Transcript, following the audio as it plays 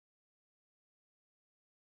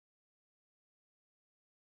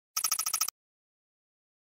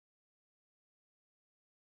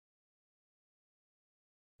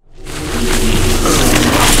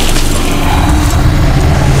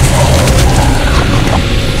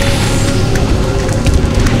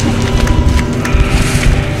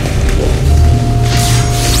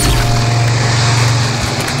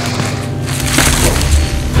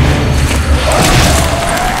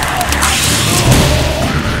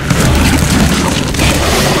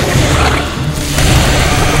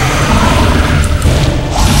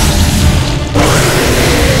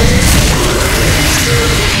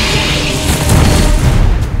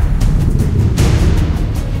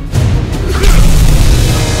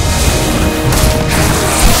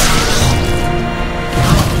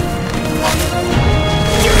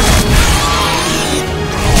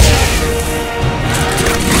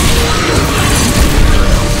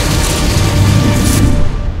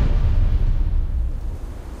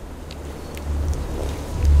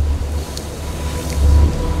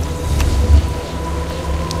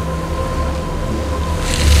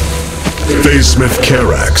Smith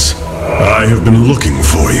Karax, I have been looking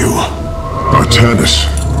for you. Artanis,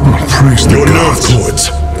 praise the Your nerve gods.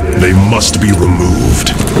 cords, they must be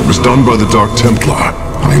removed. It was done by the Dark Templar.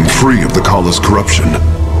 I am free of the Kala's corruption.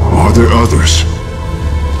 Are there others?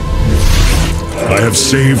 I have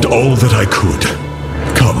saved all that I could.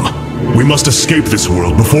 Come, we must escape this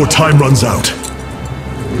world before time runs out.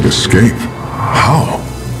 Escape? How?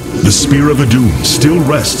 The Spear of Adun still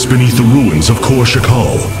rests beneath the ruins of Kor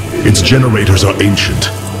Shakal. Its generators are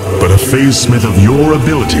ancient, but a phase smith of your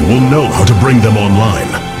ability will know how to bring them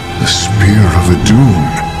online. The Spear of Adun.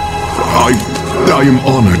 I am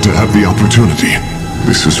honored to have the opportunity.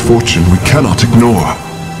 This is fortune we cannot ignore.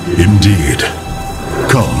 Indeed.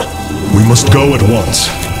 Come, we must go at once.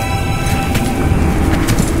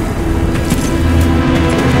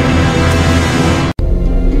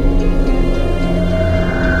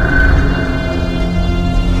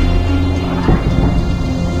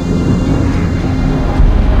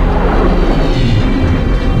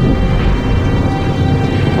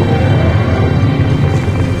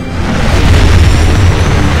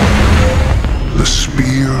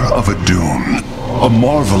 A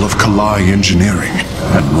marvel of Kalai engineering,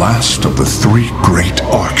 and last of the three great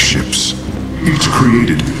Ark ships. Each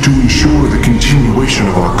created to ensure the continuation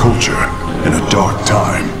of our culture in a dark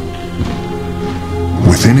time.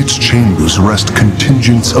 Within its chambers rest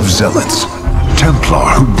contingents of zealots,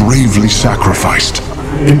 Templar who bravely sacrificed,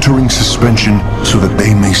 entering suspension so that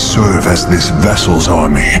they may serve as this vessel's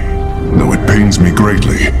army. Though it pains me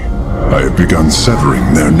greatly, I have begun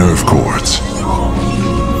severing their nerve cords.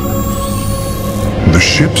 The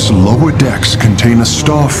ship's lower decks contain a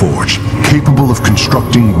star forge capable of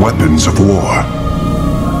constructing weapons of war.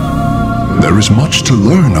 There is much to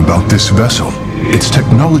learn about this vessel. Its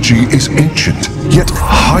technology is ancient, yet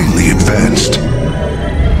highly advanced.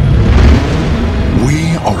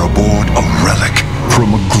 We are aboard a relic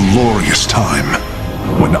from a glorious time,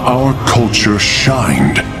 when our culture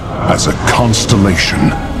shined as a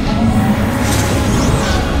constellation.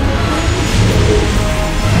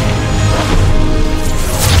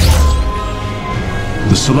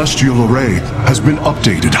 The Celestial Array has been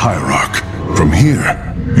updated, Hierarch. From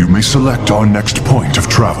here, you may select our next point of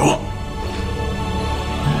travel.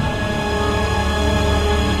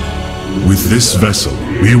 With this vessel,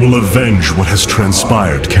 we will avenge what has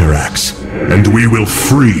transpired, Karax, and we will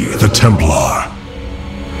free the Templar.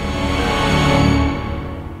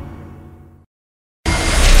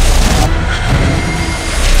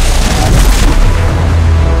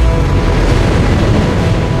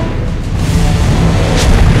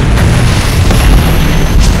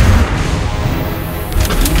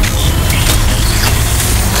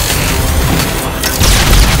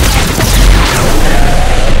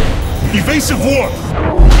 Evasive warp!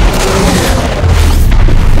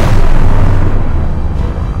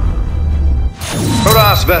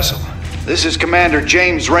 Protoss vessel. This is Commander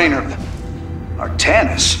James Rayner.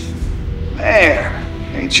 Artanis?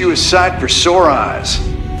 Man, ain't you a sight for sore eyes?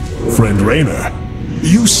 Friend Rayner,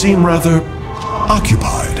 you seem rather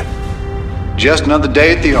occupied. Just another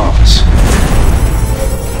day at the office.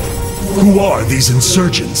 Who are these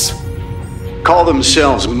insurgents? Call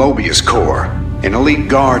themselves Mobius Corps. An elite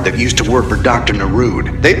guard that used to work for Dr.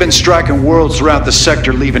 Narud. They've been striking worlds throughout the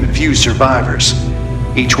sector, leaving few survivors.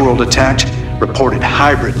 Each world attacked reported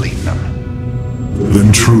hybrid leading them.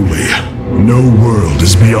 Then truly, no world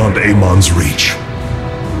is beyond Amon's reach.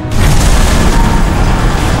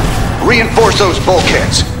 Reinforce those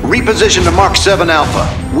bulkheads. Reposition the Mark 7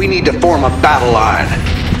 Alpha. We need to form a battle line.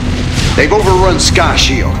 They've overrun Sky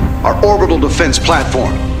Shield, our orbital defense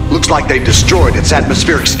platform. Looks like they've destroyed its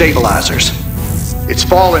atmospheric stabilizers. It's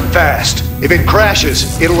falling fast. If it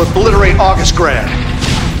crashes, it'll obliterate Augustgrad.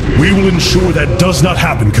 We will ensure that does not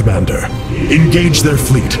happen, Commander. Engage their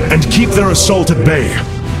fleet and keep their assault at bay.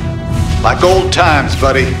 Like old times,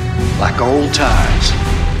 buddy. Like old times.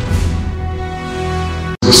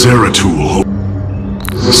 Zeratul,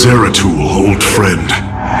 old friend.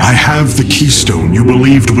 I have the keystone you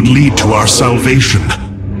believed would lead to our salvation.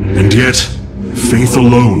 And yet, faith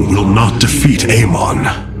alone will not defeat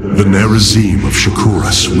Amon. The Nerazim of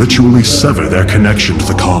Shakuras ritually sever their connection to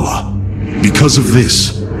the Kala. Because of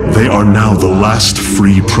this, they are now the last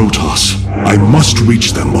free Protoss. I must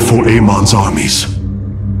reach them before Amon's armies.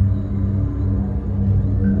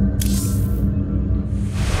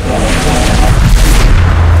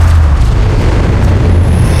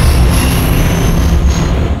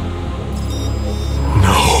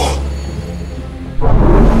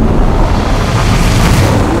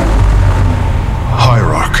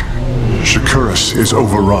 Is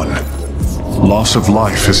overrun. Loss of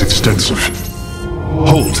life is extensive.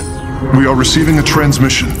 Hold. We are receiving a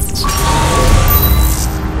transmission.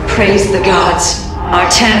 Praise the gods.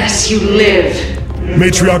 Artanis, you live.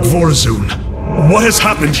 Matriarch Vorazun, what has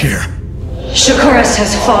happened here? Shakuras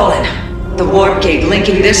has fallen. The warp gate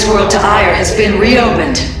linking this world to Ire has been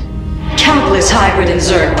reopened. Countless hybrid and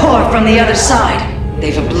Zerg pour from the other side.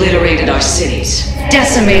 They've obliterated our cities,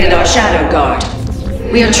 decimated our Shadow Guard.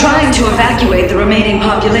 We are trying to evacuate the remaining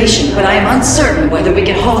population, but I am uncertain whether we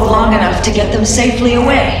can hold long enough to get them safely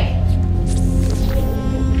away.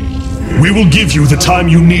 We will give you the time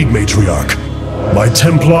you need, Matriarch. My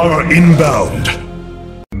Templar are inbound.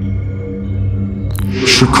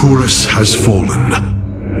 Shakuras has fallen,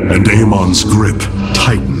 and Amon's grip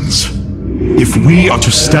tightens. If we are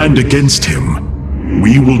to stand against him,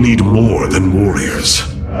 we will need more than warriors.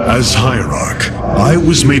 As Hierarch, I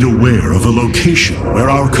was made aware of a location where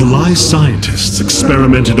our Kalai scientists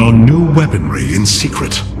experimented on new weaponry in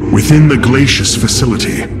secret. Within the Glacius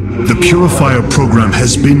facility, the Purifier program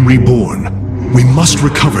has been reborn. We must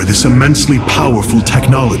recover this immensely powerful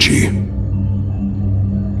technology.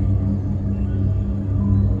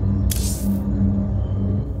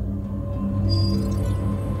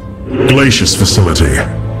 Glacius facility.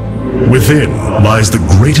 Within lies the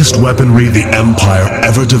greatest weaponry the Empire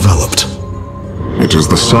ever developed. It is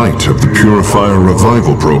the site of the Purifier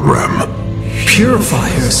revival program.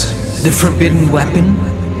 Purifiers? The forbidden weapon?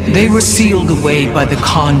 They were sealed away by the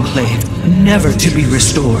Conclave, never to be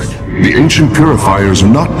restored. The ancient Purifiers are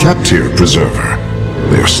not kept here, Preserver.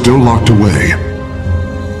 They are still locked away.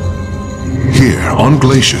 Here, on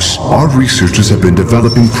Glacius, our researchers have been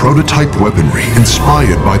developing prototype weaponry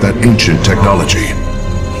inspired by that ancient technology.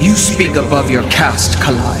 You speak above your caste,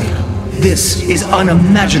 Kalai. This is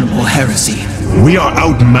unimaginable heresy. We are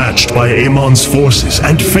outmatched by Amon's forces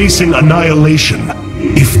and facing annihilation.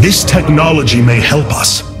 If this technology may help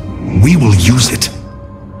us, we will use it.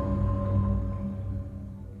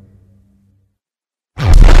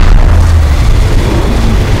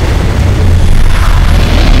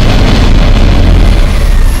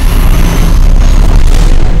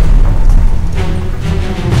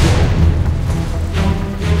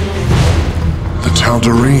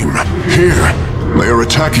 Tal'Darim, here. They are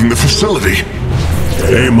attacking the facility.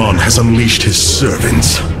 Amon has unleashed his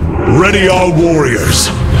servants. Ready our warriors!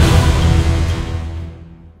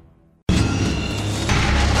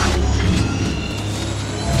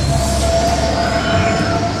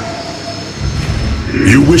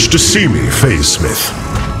 You wish to see me, Phase Smith?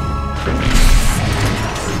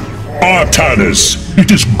 Artanis,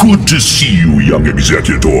 it is good to see you, young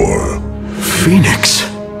Executor. Phoenix?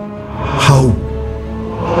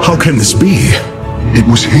 How can this be? It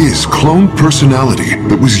was his cloned personality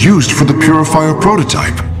that was used for the Purifier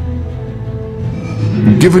prototype.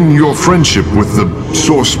 Given your friendship with the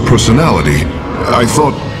Source personality, I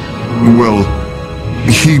thought, well,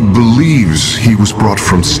 he believes he was brought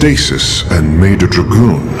from stasis and made a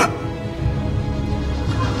Dragoon.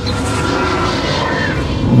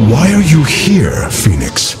 Why are you here,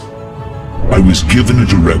 Phoenix? I was given a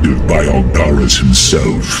directive by Aldaris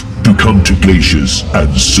himself to come to Glacius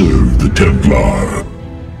and serve the Templar.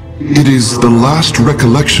 It is the last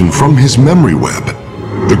recollection from his memory web.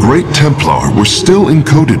 The Great Templar were still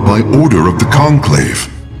encoded by order of the Conclave.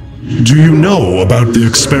 Do you know about the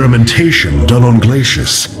experimentation done on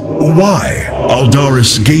Glacius? Why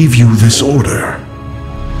Aldaris gave you this order?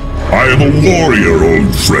 I am a warrior,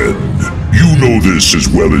 old friend. You know this as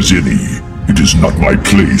well as any. It is not my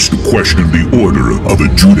place to question the order of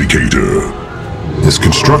Adjudicator. His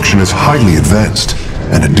construction is highly advanced,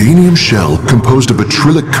 an Adanium shell composed of a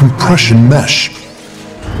Trillic compression mesh.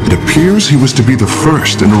 It appears he was to be the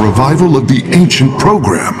first in a revival of the ancient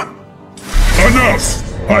program.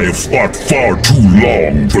 Enough! I have fought far too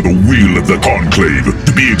long for the will of the Conclave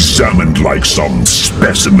to be examined like some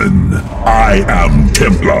specimen. I am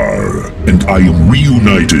Templar, and I am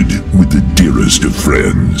reunited with the dearest of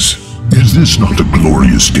friends. Is this not a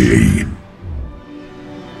glorious day?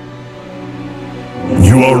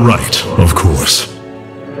 You are right, of course.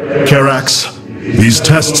 Karax, these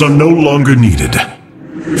tests are no longer needed.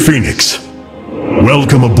 Phoenix,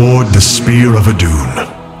 welcome aboard the Spear of Adun.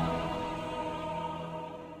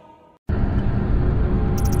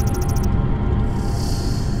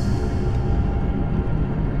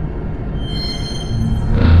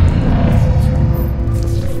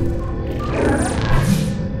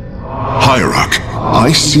 Hierarch,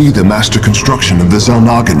 I see the master construction of the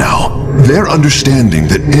Xel'Naga now. Their understanding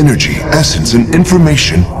that energy, essence, and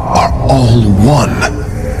information are all one.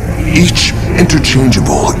 Each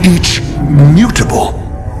interchangeable, each mutable.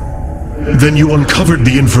 Then you uncovered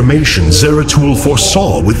the information Zeratul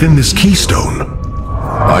foresaw within this keystone.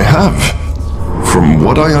 I I have. From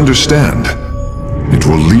what I understand, it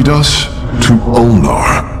will lead us to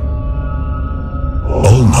Ulnar.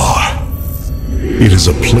 Ulnar. It is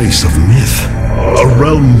a place of myth, a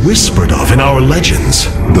realm whispered of in our legends.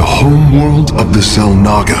 The homeworld of the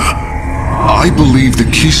Xel'Naga. I believe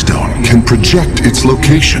the Keystone can project its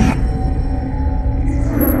location.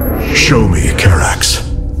 Show me, Karax.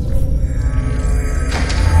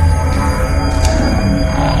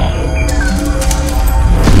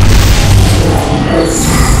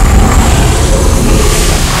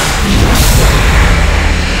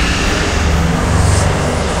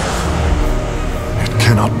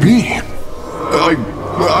 Cannot be.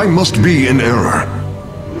 I must be in error.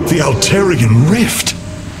 The Altarian Rift.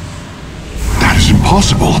 That is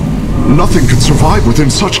impossible. Nothing can survive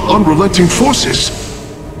within such unrelenting forces.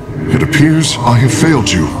 It appears I have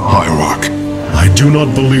failed you, Hierarch. I do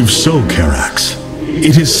not believe so, Karax.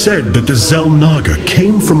 It is said that the Xel'Naga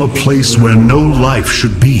came from a place where no life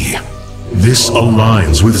should be. This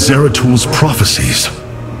aligns with Zeratul prophecies.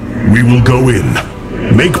 We will go in.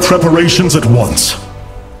 Make preparations at once.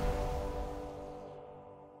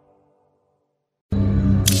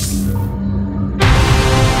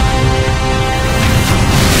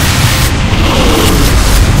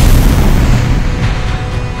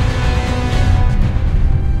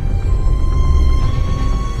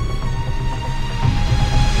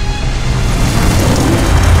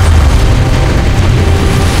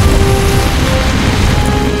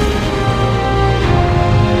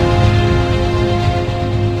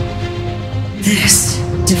 This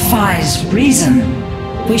defies reason.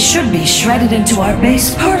 We should be shredded into our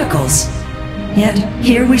base particles. Yet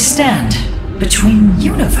here we stand, between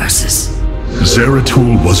universes.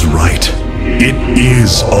 Zeratul was right. It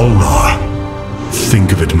is Ulnar.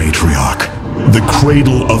 Think of it, Matriarch. The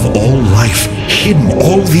cradle of all life, hidden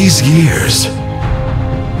all these years.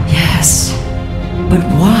 Yes, but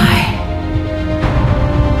why?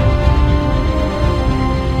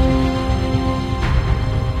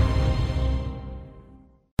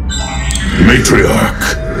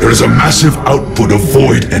 Matriarch, there is a massive output of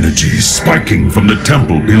void energy spiking from the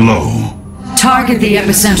temple below. Target the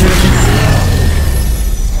epicenter of the...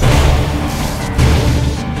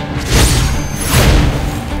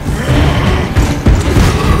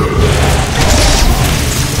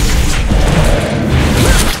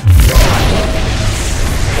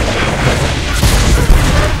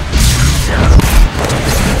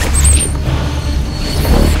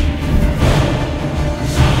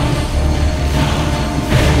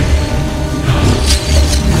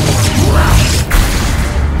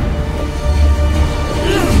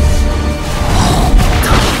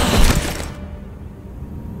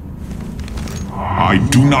 I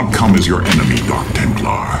do not come as your enemy, Dark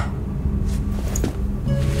Templar.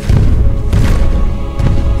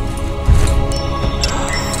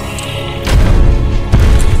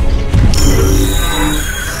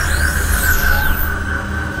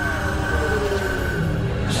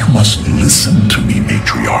 You must listen to me,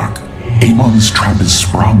 Matriarch. Amon's trap is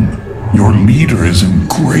sprung. Your leader is in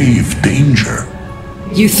grave danger.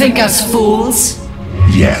 You think us fools?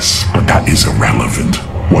 Yes, but that is irrelevant.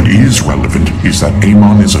 What is relevant is that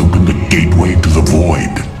Amon has opened the gateway to the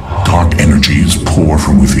void. Dark energies pour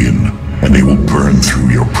from within, and they will burn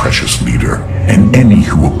through your precious leader, and any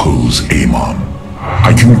who oppose Amon.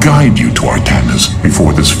 I can guide you to Artanis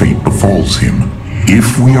before this fate befalls him.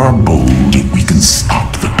 If we are bold, we can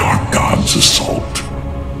stop the Dark God's assault.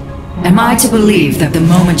 Am I to believe that the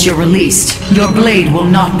moment you're released, your blade will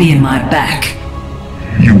not be in my back?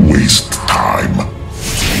 You waste time.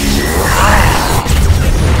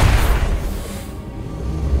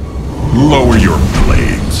 Lower your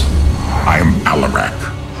blades. I am Alarak,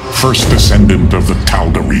 first descendant of the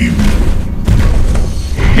Tal'Darim.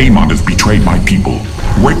 Amon has betrayed my people.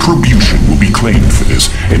 Retribution will be claimed for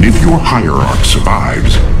this, and if your hierarch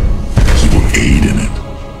survives, he will aid in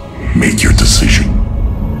it. Make your decision.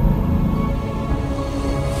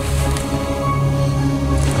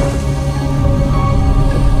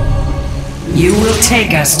 You will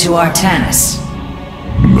take us to Artanis.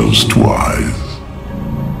 Most wise.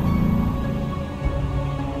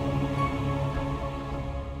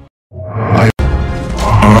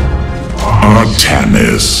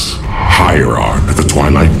 Artanis, Hierarch of the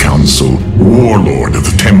Twilight Council, Warlord of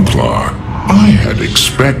the Templar. I had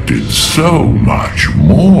expected so much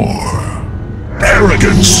more.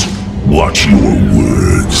 Arrogance! Watch your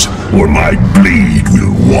words, or my blade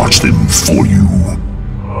will watch them for you.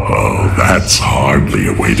 Oh, that's hardly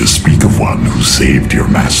a way to speak of one who saved your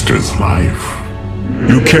master's life.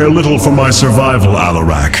 You care little for my survival,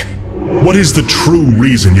 Alarak. What is the true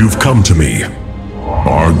reason you've come to me?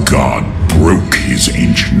 Our god broke his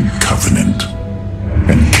ancient covenant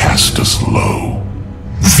and cast us low.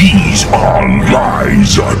 These are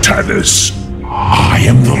lies, Artanis. I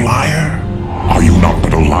am the liar. Are you not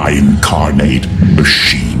but a lie incarnate,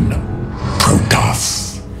 machine,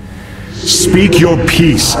 Protoss? Speak your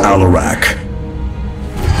peace, Alarak.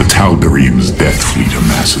 The Tal'Darim's death fleet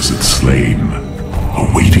amasses its slain,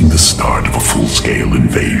 awaiting the start of a full-scale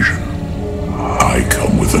invasion. I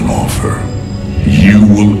come with an offer. You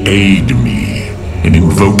will aid me in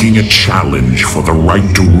invoking a challenge for the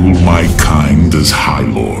right to rule my kind as High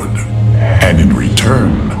Lord. And in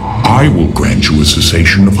return, I will grant you a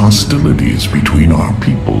cessation of hostilities between our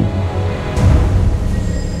people.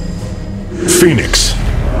 Phoenix,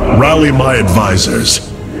 rally my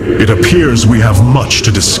advisors. It appears we have much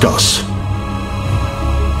to discuss.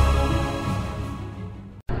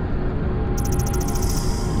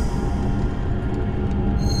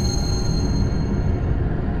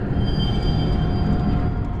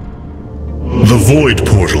 The Void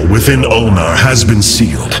Portal within Ulnar has been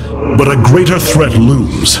sealed, but a greater threat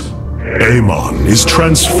looms. Amon is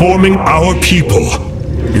transforming our people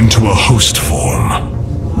into a host form.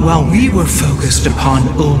 While we were focused upon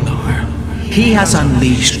Ulnar, he has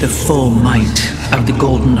unleashed the full might of the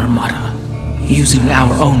Golden Armada, using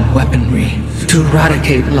our own weaponry to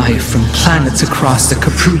eradicate life from planets across the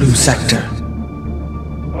Caprulu sector.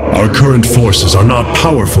 Our current forces are not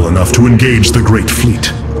powerful enough to engage the Great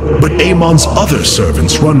Fleet, but Amon's other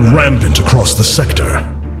servants run rampant across the sector.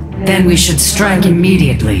 Then we should strike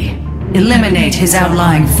immediately. Eliminate his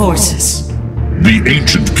outlying forces. The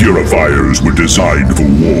ancient purifiers were designed for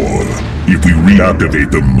war. If we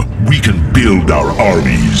reactivate them, we can build our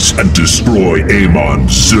armies and destroy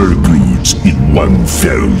Amon's Zerg broods in one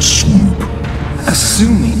fell swoop.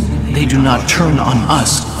 Assuming they do not turn on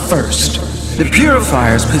us first, the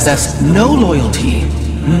Purifiers possess no loyalty,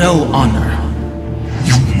 no honor.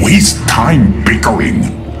 You waste time bickering.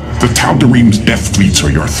 The Tal'Darim's death fleets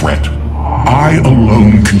are your threat. I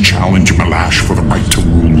alone can challenge Malash for the right to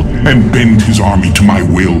rule and bend his army to my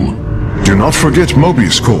will. Do not forget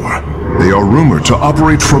Mobius Corps. They are rumored to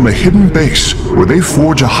operate from a hidden base where they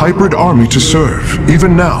forge a hybrid army to serve,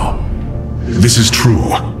 even now. This is true,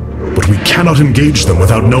 but we cannot engage them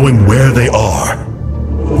without knowing where they are.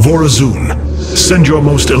 Vorazun, send your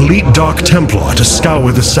most elite Dark Templar to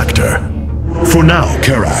scour the sector. For now,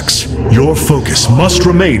 Karax, your focus must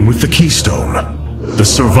remain with the Keystone. The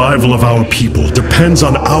survival of our people depends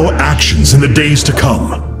on our actions in the days to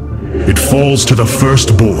come. It falls to the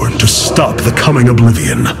Firstborn to stop the coming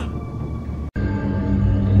oblivion.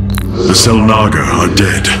 The Selnaga are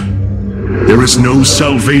dead. There is no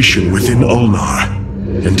salvation within Ulnar,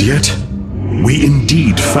 and yet, we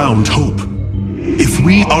indeed found hope. If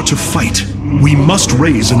we are to fight, we must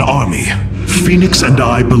raise an army. Phoenix and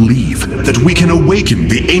I believe that we can awaken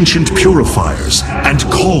the ancient purifiers and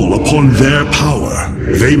call upon their power.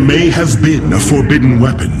 They may have been a forbidden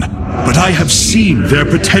weapon, but I have seen their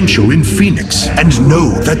potential in Phoenix and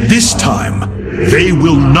know that this time, they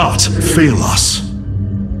will not fail us.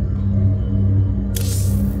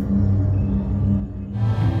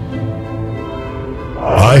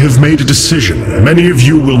 I have made a decision many of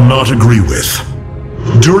you will not agree with.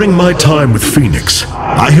 During my time with Phoenix,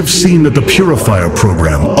 I have seen that the Purifier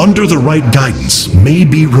program, under the right guidance, may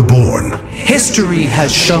be reborn. History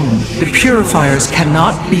has shown the Purifiers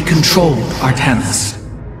cannot be controlled, Artanis.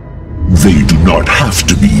 They do not have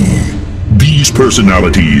to be. These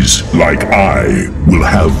personalities, like I, will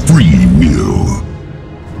have free will.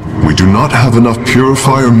 We do not have enough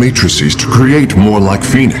Purifier matrices to create more like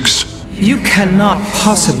Phoenix. You cannot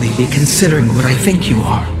possibly be considering what I think you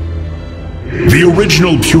are. The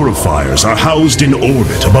original Purifiers are housed in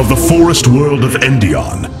orbit above the forest world of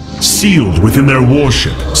Endion, sealed within their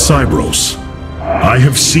warship, Cybros. I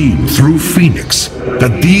have seen through Phoenix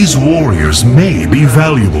that these warriors may be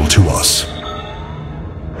valuable to us.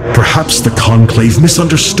 Perhaps the Conclave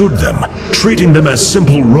misunderstood them, treating them as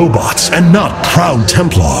simple robots and not proud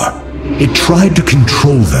Templar. It tried to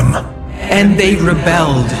control them. And they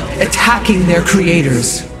rebelled, attacking their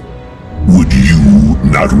creators. Would you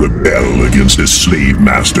not rebel against a slave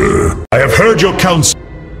master? I have heard your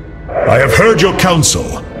counsel.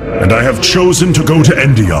 And I have chosen to go to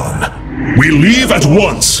Endion. We leave at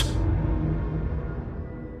once.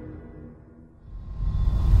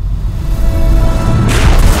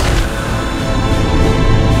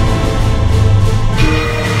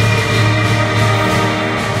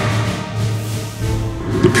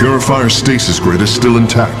 The Purifier stasis grid is still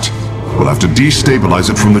intact. We'll have to destabilize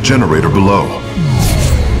it from the generator below.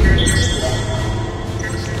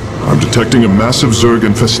 I'm detecting a massive Zerg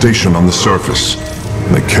infestation on the surface.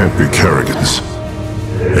 They can't be Kerrigan's.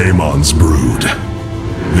 Amon's brood.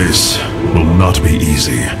 This will not be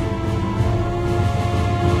easy.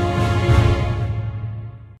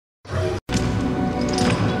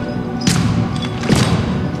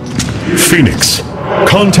 Phoenix,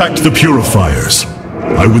 contact the Purifiers.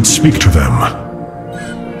 I would speak to them.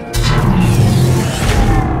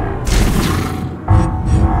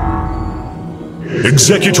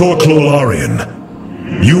 Executor Clolarian,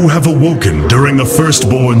 you have awoken during the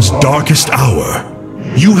Firstborn's darkest hour.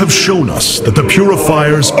 You have shown us that the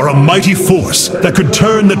Purifiers are a mighty force that could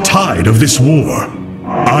turn the tide of this war.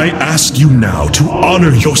 I ask you now to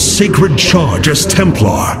honor your sacred charge as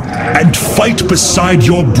Templar and fight beside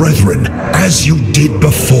your brethren as you did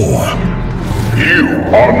before. You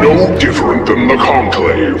are no different than the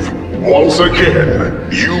Conclave. Once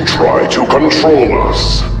again, you try to control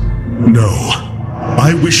us. No.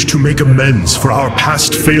 I wish to make amends for our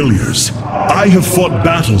past failures. I have fought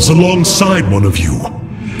battles alongside one of you.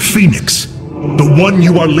 Phoenix, the one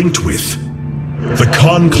you are linked with. The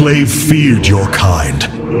Conclave feared your kind,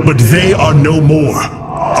 but they are no more.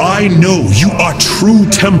 I know you are true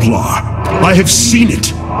Templar. I have seen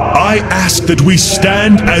it. I ask that we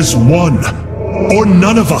stand as one, or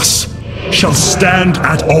none of us shall stand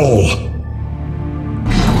at all.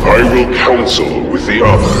 I will counsel with the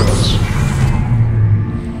others.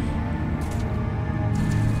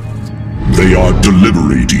 They are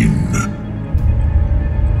deliberating.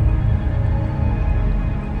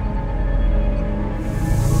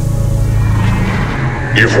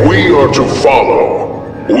 If we are to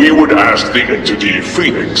follow, we would ask the entity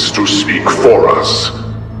Phoenix to speak for us.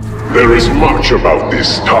 There is much about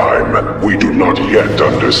this time we do not yet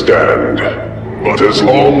understand. But as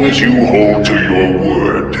long as you hold to your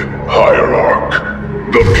word,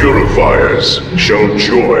 Hierarch, the Purifiers shall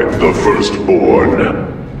join the Firstborn.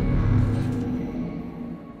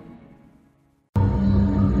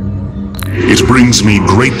 It brings me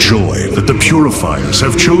great joy that the Purifiers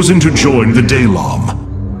have chosen to join the Daylom.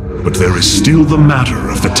 But there is still the matter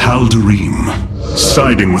of the Tal'Darim.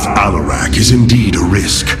 Siding with Alarak is indeed a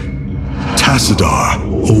risk. Tassadar,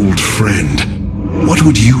 old friend, what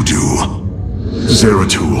would you do?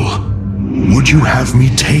 Zeratul, would you have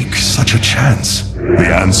me take such a chance?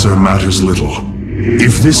 The answer matters little.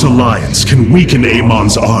 If this alliance can weaken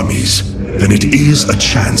Amon's armies, then it is a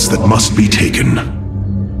chance that must be taken.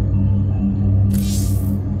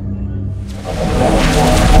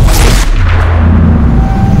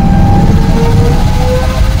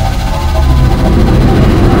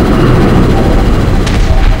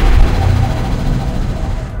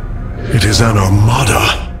 It is an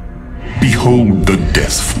armada. Behold the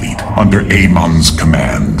Death Fleet under Amon's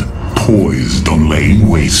command, poised on laying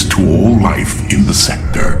waste to all life in the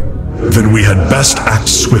sector. Then we had best act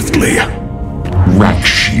swiftly.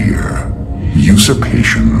 Rakshir.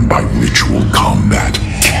 Usurpation by ritual combat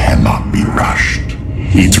cannot be rushed.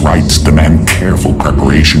 Its rites demand careful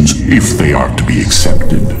preparations if they are to be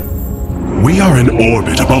accepted. We are in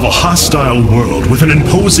orbit above a hostile world with an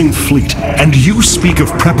imposing fleet, and you speak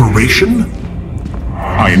of preparation?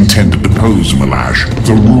 I intend to depose Malash,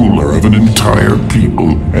 the ruler of an entire people,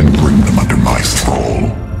 and bring them under my thrall.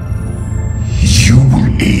 You will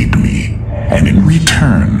aid me, and in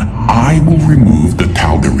return, I will remove the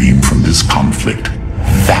Tal'Darim from this conflict.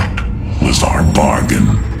 That was our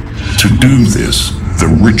bargain. To do this, the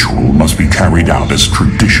ritual must be carried out as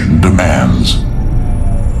tradition demands.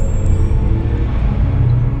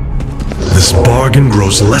 This bargain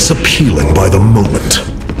grows less appealing by the moment.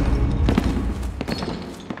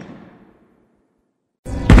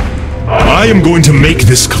 I am going to make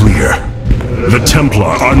this clear. The Templar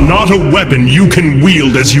are not a weapon you can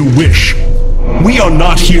wield as you wish. We are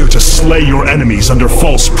not here to slay your enemies under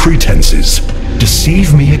false pretenses.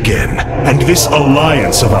 Deceive me again, and this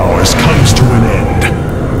alliance of ours comes to an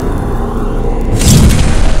end.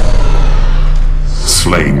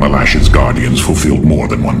 Slaying Malash's guardians fulfilled more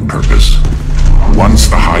than one purpose. Once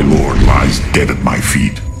the High Lord lies dead at my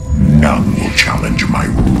feet, none will challenge my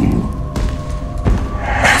rule.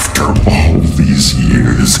 After all these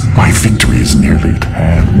years, my victory is nearly at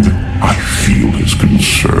hand. I feel his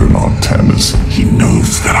concern, Artemis. He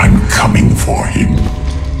knows that I'm coming for him.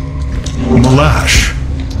 Malash?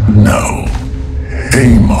 No.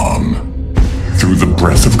 Amon. Through the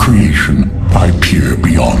breath of creation, I peer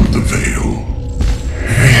beyond the veil.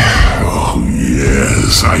 Oh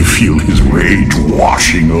yes, I feel his rage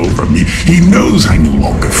washing over me. He knows I no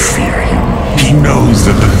longer fear him. He knows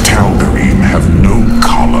that the Tal'Darim have no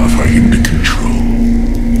collar for him to control.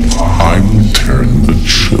 I will turn the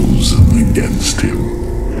Chosen against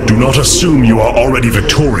him. Do not assume you are already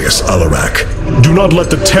victorious, Alarak. Do not let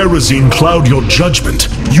the Terrazine cloud your judgment.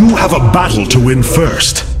 You have a battle to win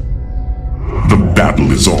first. The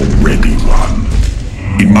battle is already won.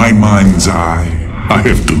 In my mind's eye, I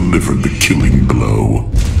have delivered the killing blow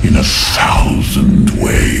in 1,000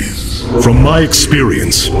 ways. From my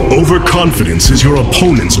experience, overconfidence is your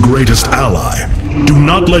opponent's greatest ally. Do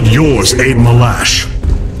not let yours aid Malash.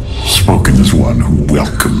 Spoken as one who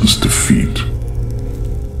welcomes defeat.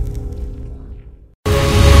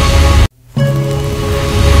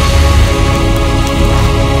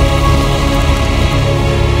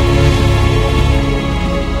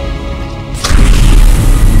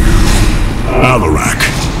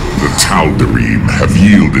 The Tal'Darim have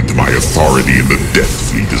yielded to my authority and the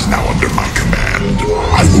Death Fleet is now under my command.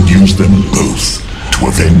 I will use them both to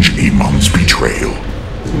avenge Amon's betrayal.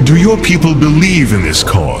 Do your people believe in this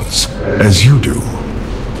cause, as you do?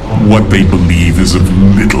 What they believe is of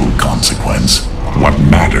little consequence. What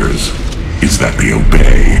matters is that they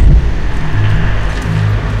obey.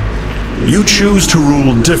 You choose to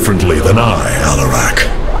rule differently than I,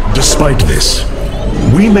 Alarak. Despite this,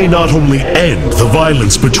 we may not only end the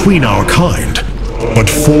violence between our kind, but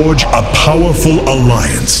forge a powerful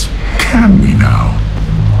alliance. Can we now?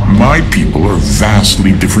 My people are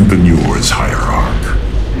vastly different than yours, Hierarch.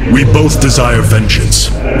 We both desire vengeance,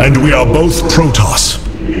 and we are both Protoss.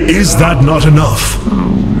 Is that not enough?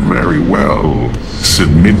 Very well.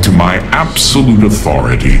 Submit to my absolute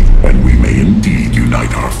authority, and we may indeed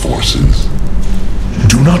unite our forces.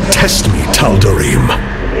 Do not test me, Tal'Darim.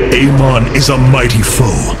 Amon is a mighty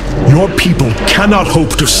foe. Your people cannot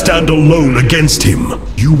hope to stand alone against him.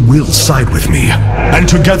 You will side with me, and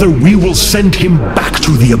together we will send him back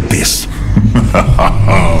to the abyss.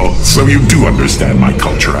 So you do understand my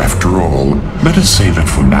culture after all. Let us say that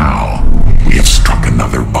for now, we have struck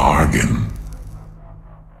another bargain.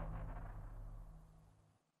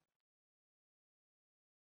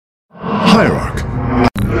 Hierarch,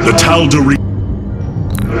 the Tal'Darim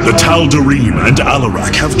and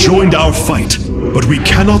Alarak have joined our fight, but we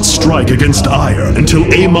cannot strike against Ire until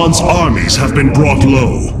Amon's armies have been brought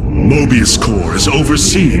low. Mobius Corps is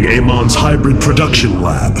overseeing Amon's hybrid production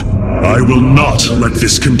lab. I will not let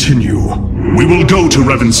this continue. We will go to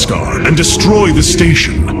Revanskar and destroy the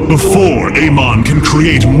station before Amon can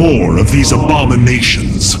create more of these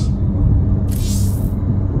abominations.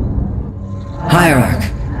 Hierarch,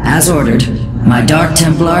 as ordered, my Dark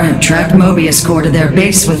Templar have tracked Mobius Corps to their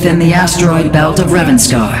base within the asteroid belt of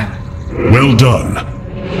Revanskar. Well done.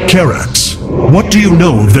 Karax, what do you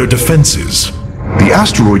know of their defenses? The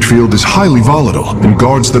asteroid field is highly volatile and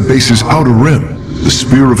guards the base's outer rim. The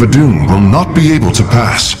Spear of Adun will not be able to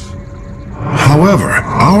pass. However,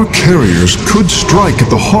 our carriers could strike at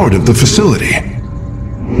the heart of the facility.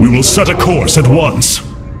 We will set a course at once.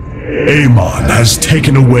 Amon has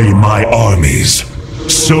taken away my armies.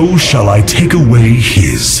 So shall I take away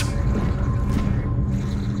his.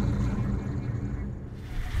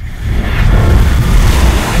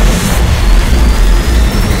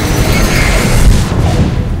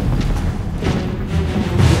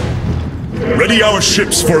 Ready our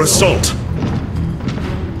ships for assault.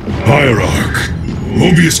 Hierarch,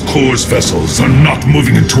 Mobius Corps' vessels are not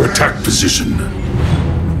moving into attack position.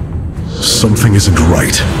 Something isn't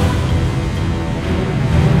right.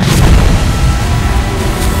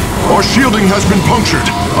 Our shielding has been punctured.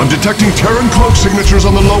 I'm detecting Terran cloak signatures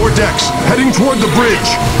on the lower decks, heading toward the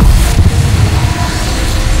bridge.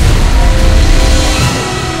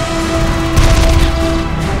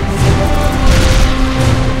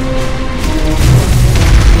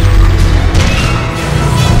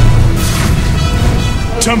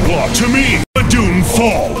 Templar, to me! Adun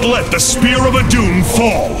fall! Let the Spear of Adun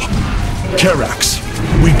fall! Karax,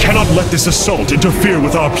 we cannot let this assault interfere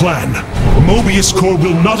with our plan. Mobius Corps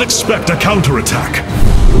will not expect a counterattack.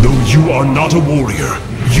 Though you are not a warrior,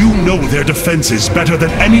 you know their defenses better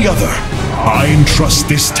than any other. I entrust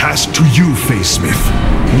this task to you,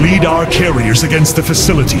 Facesmith. Lead our carriers against the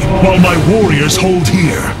facility, while my warriors hold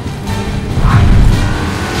here.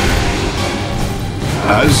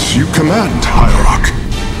 As you command, Hierarch.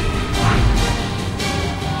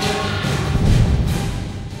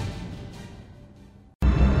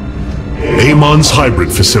 Amon's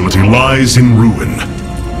hybrid facility lies in ruin.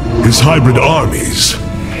 His hybrid armies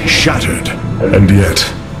shattered. And yet,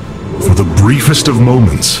 for the briefest of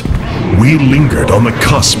moments, we lingered on the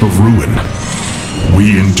cusp of ruin.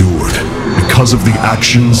 We endured because of the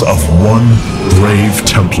actions of one brave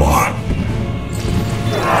Templar.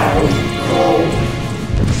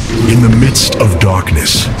 In the midst of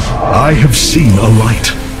darkness, I have seen a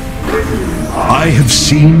light. I have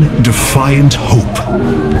seen defiant hope.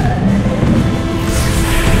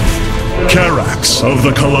 Karax of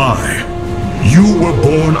the Kalai, you were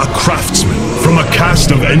born a craftsman from a caste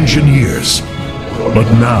of engineers. But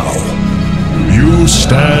now, you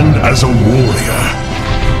stand as a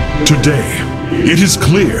warrior. Today, it is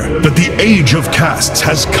clear that the age of castes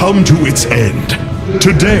has come to its end.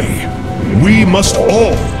 Today, we must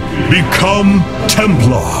all become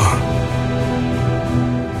Templar.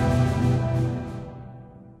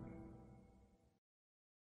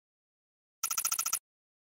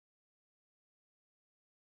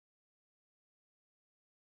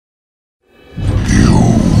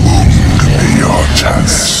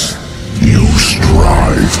 You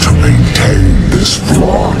strive to maintain this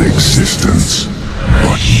flawed existence,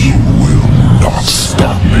 but you will not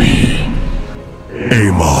stop me.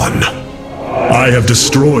 Amon, I have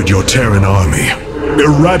destroyed your Terran army,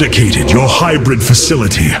 eradicated your hybrid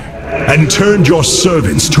facility, and turned your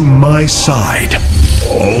servants to my side.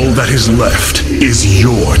 All that is left is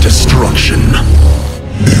your destruction.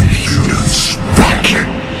 Impudence, vacuum.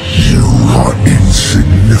 You are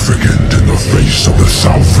insignificant in the face of the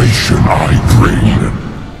salvation I bring.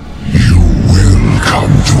 You will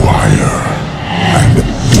come to Ire and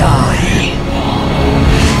die.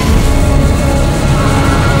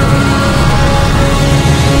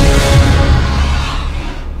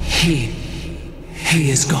 He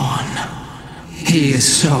is gone. He is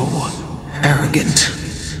so arrogant.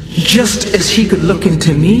 Just as he could look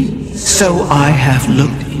into me, so I have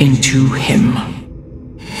looked into him.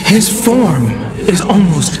 His form is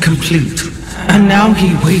almost complete, and now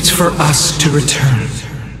he waits for us to return.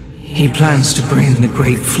 He plans to bring the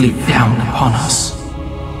Great Fleet down upon us.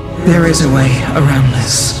 There is a way around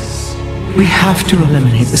this. We have to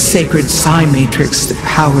eliminate the sacred psi matrix that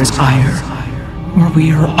powers Ire, or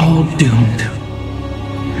we are all doomed.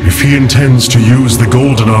 If he intends to use the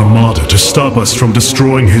Golden Armada to stop us from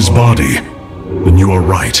destroying his body, then you are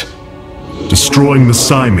right. Destroying the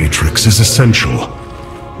psi matrix is essential.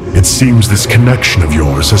 It seems this connection of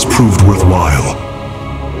yours has proved worthwhile.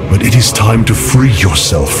 But it is time to free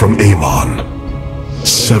yourself from Amon.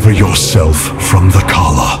 Sever yourself from the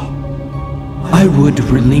Kala. I would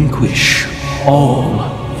relinquish all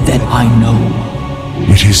that I know.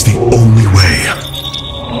 It is the only way.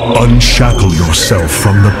 Unshackle yourself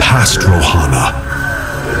from the past, Rohana,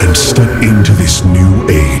 and step into this new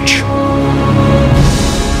age.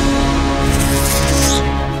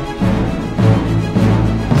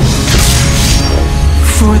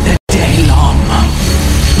 For the day long.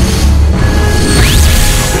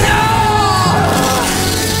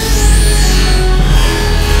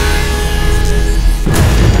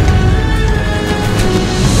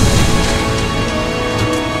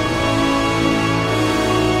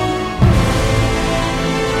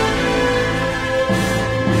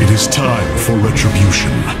 It is time for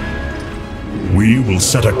retribution. We will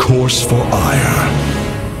set a course for Ire.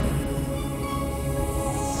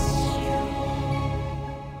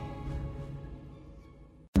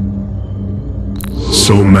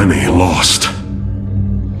 So many lost.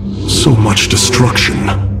 So much destruction.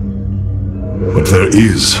 But there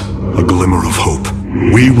is a glimmer of hope.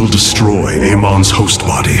 We will destroy Amon's host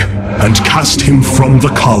body and cast him from the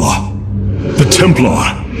Kala. The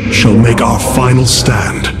Templar shall make our final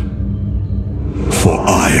stand for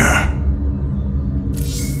Ire.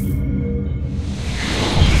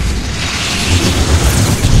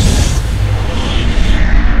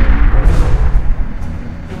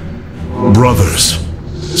 Brothers,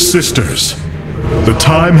 sisters, the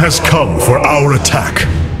time has come for our attack.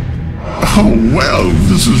 Oh well,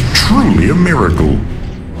 this is truly a miracle.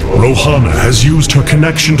 Rohana has used her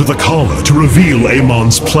connection to the Kala to reveal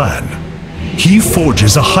Amon's plan. He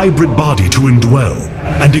forges a hybrid body to indwell,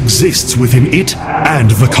 and exists within it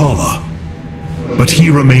and the Kala. But he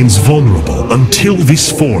remains vulnerable until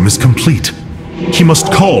this form is complete. He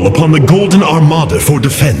must call upon the Golden Armada for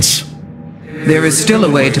defense. There is still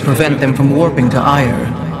a way to prevent them from warping to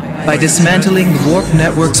Ire, by dismantling the warp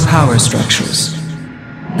network's power structures.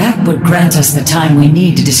 That would grant us the time we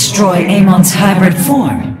need to destroy Amon's hybrid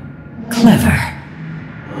form. Clever.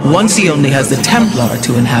 Once he only has the Templar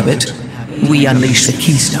to inhabit, we unleash the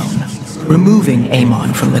Keystone, removing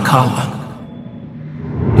Amon from the Kala.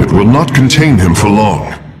 It will not contain him for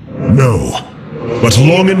long. No, but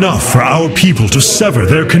long enough for our people to sever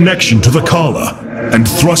their connection to the Kala and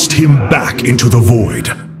thrust him back into the void.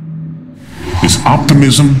 His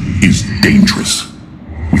optimism is dangerous.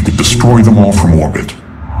 We could destroy them all from orbit,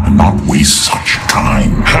 and not waste such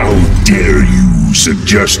time. How dare you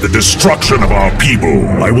suggest the destruction of our people?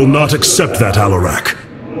 I will not accept that, Alarak.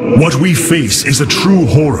 What we face is a true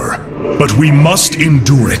horror, but we must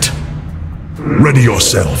endure it. Ready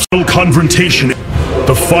yourselves. Confrontation.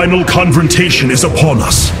 The final confrontation is upon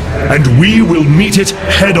us, and we will meet it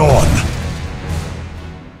head-on.